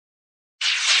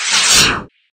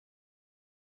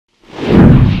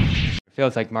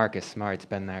Feels like Marcus Smart's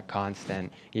been that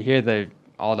constant. You hear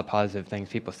all the positive things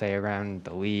people say around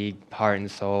the league, heart and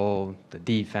soul, the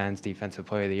defense, defensive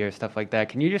player of the year, stuff like that.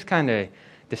 Can you just kind of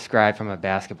describe from a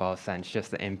basketball sense just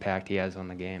the impact he has on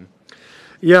the game?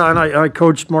 Yeah, and I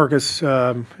coached Marcus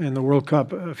in the World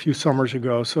Cup a few summers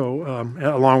ago. So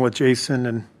along with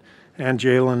Jason and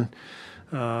Jalen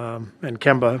and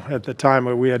Kemba at the time,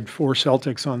 we had 4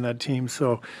 Celtics on that team.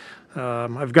 So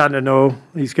I've gotten to know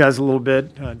these guys a little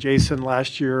bit. Jason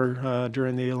last year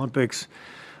during the Olympics.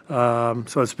 So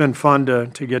it's been fun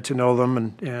to get to know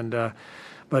them.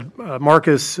 But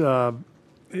Marcus,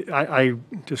 I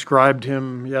described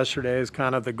him yesterday as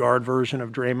kind of the guard version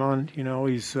of Draymond. You know,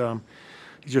 he's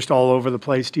just all over the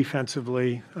place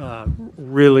defensively.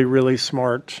 Really, really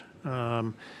smart.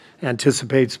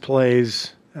 Anticipates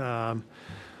plays.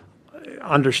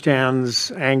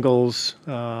 Understands angles.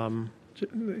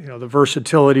 The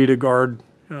versatility to guard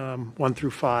 1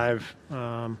 through 5.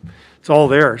 It's all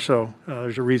there. So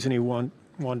there's a reason he won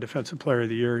Defensive Player of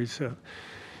the Year.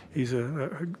 He's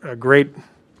a great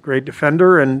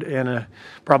defender and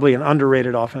probably an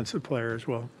underrated offensive player as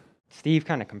well. Steve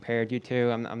kind of compared you two.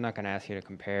 I'm not going to ask you to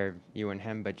compare you and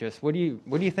him, but just what do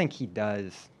you think he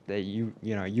does that you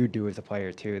do as a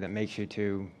player too that makes you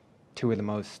two of the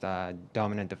most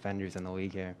dominant defenders in the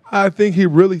league here? I think he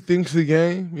really thinks the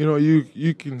game.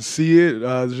 You can see it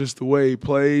just the way he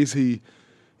plays. The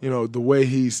way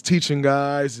he's teaching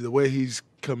guys, the way he's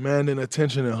commanding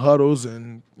attention in huddles,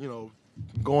 and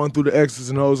going through the X's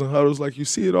and O's and huddles, like you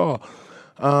see it all.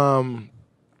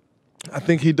 I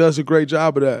think he does a great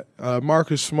job of that.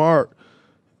 Marcus Smart,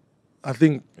 I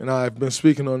think, and I've been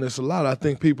speaking on this a lot, I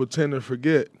think people tend to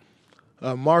forget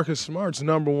Marcus Smart's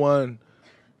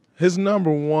his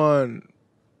number one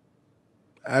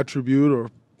attribute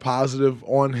or positive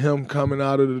on him coming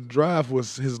out of the draft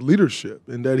was his leadership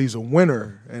and that he's a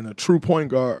winner and a true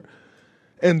point guard.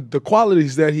 And the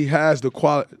qualities that he has,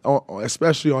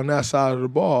 especially on that side of the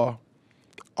ball,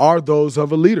 are those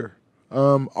of a leader.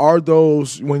 Are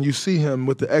those, when you see him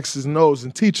with the X's and O's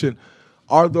and teaching,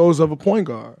 are those of a point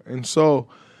guard. And so,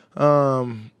 I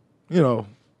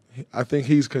think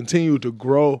he's continued to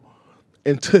grow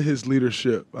into his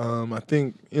leadership. I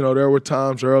think, there were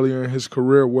times earlier in his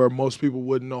career where most people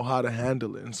wouldn't know how to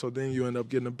handle it. And so then you end up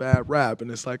getting a bad rap.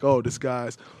 And it's like, oh, this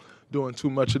guy's doing too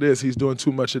much of this. He's doing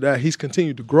too much of that. He's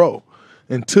continued to grow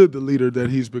into the leader that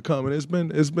he's become. And it's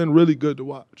been really good to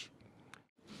watch.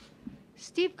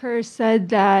 Steve Kerr said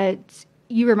that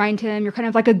you remind him you're kind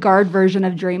of like a guard version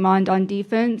of Draymond on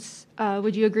defense.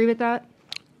 Would you agree with that?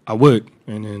 I would,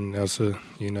 and that's a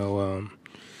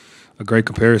great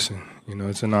comparison.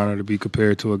 It's an honor to be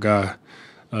compared to a guy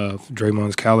of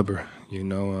Draymond's caliber.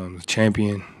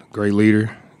 Champion, great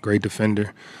leader, great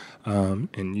defender, and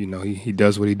he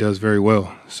does what he does very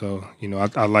well. So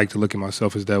I like to look at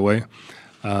myself as that way,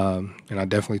 and I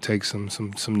definitely take some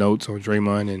notes on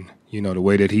Draymond and the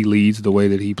way that he leads, the way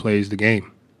that he plays the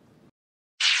game.